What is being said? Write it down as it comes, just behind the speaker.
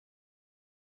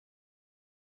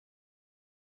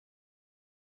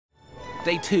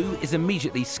Day 2 is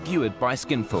immediately skewered by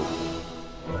skinful.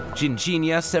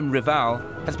 Ginginia Sem Rival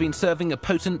has been serving a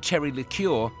potent cherry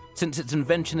liqueur since its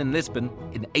invention in Lisbon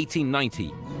in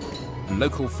 1890. And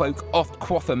local folk oft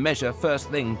quaff a measure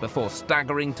first thing before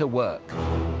staggering to work.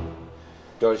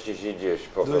 Dois ginginas,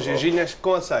 por favor. Duas ginginas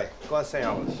com sem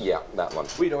alas. Yeah, that one.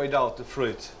 We don't eat out the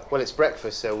fruit. Well, it's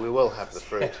breakfast, so we will have the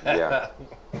fruit. Yeah.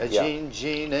 A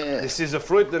gingina. This is a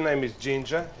fruit, the name is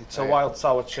ginger. It's a wild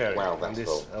sour cherry. Wow, that's and this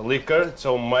cool. a liquor, it's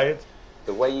homemade.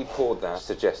 The way you poured that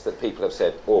suggests that people have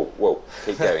said, whoa, whoa,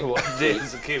 keep going.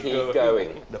 keep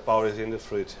going. The power is in the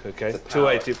fruit, okay? The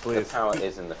power, 280, please. The power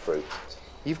is in the fruit.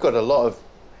 You've got a lot of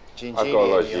gingini. I've got a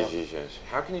lot of ginginas.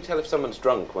 How can you tell if someone's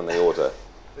drunk when they order?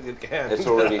 You can. It's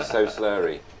already so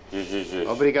slurry.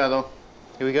 Obrigado.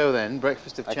 Here we go then,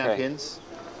 breakfast of champions.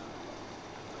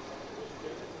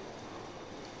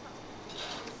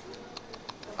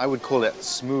 I would call it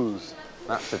smooth.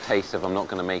 That's the taste of I'm not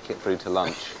going to make it through to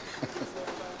lunch.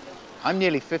 I'm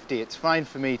nearly 50. It's fine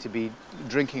for me to be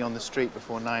drinking on the street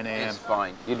before 9 a.m. It's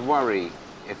fine. You'd worry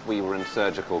if we were in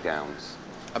surgical gowns.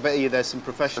 I bet you there's some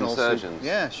professionals. Some surgeons.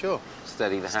 Yeah, sure.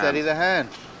 Steady the hand. Steady the hand.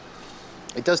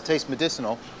 It does taste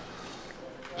medicinal.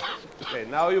 Okay,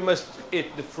 now you must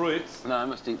eat the fruit. No, I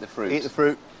must eat the fruit. Eat the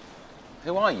fruit.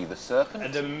 Who are you, the serpent?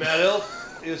 And the middle,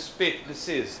 you spit the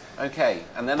seeds. Okay,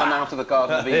 and then I'm out of the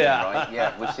Garden of Eden, Yeah. right?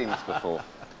 Yeah, we've seen this before.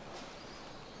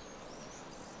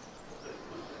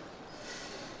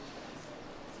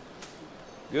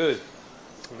 Good.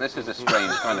 This is a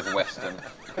strange kind of Western.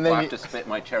 And then I have to spit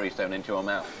my cherry stone into your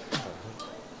mouth.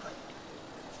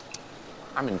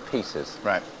 I'm in pieces.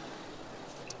 Right.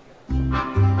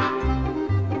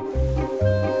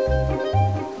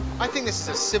 I think this is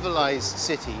a civilized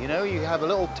city, you know? You have a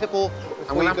little tipple before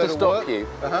I'm going you to have go to to stop work. you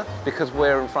because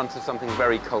we're in front of something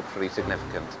very culturally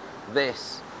significant.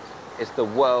 This is the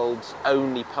world's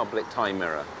only public time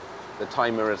mirror. The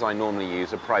time mirrors I normally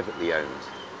use are privately owned.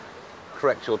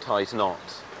 Correct your tie's not.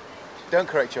 Don't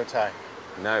correct your tie.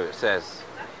 No, it says.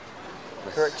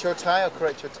 Correct your tie or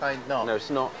correct your tie not? No, it's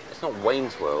not. It's not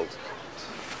Wayne's World.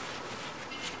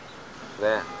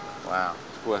 There. Wow.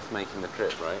 It's worth making the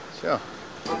trip, right? Sure.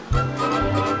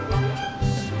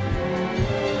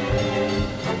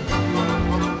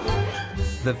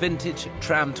 The vintage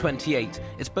Tram 28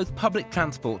 is both public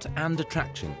transport and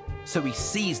attraction, so we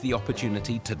seize the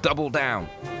opportunity to double down.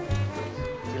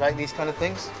 Do you like these kind of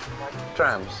things?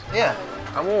 Trams. Yeah.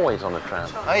 I'm always on a tram.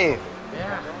 Are you?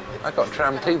 Yeah. I got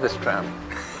tram too, this tram.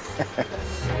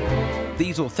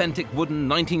 These authentic wooden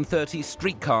 1930s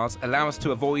streetcars allow us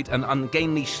to avoid an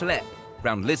ungainly schlep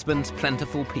round Lisbon's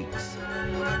plentiful peaks.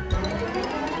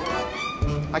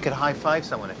 I could high-five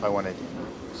someone if I wanted.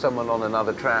 Someone on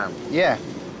another tram. Yeah.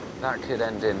 That could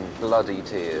end in bloody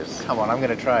tears. Come on, I'm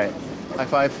going to try it. High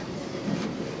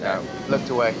five. No. Looked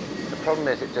away. The problem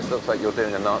is it just looks like you're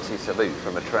doing a Nazi salute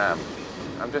from a tram.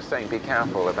 I'm just saying be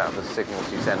careful about the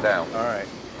signals you send out. All right.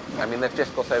 I mean, they've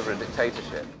just got over a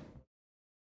dictatorship.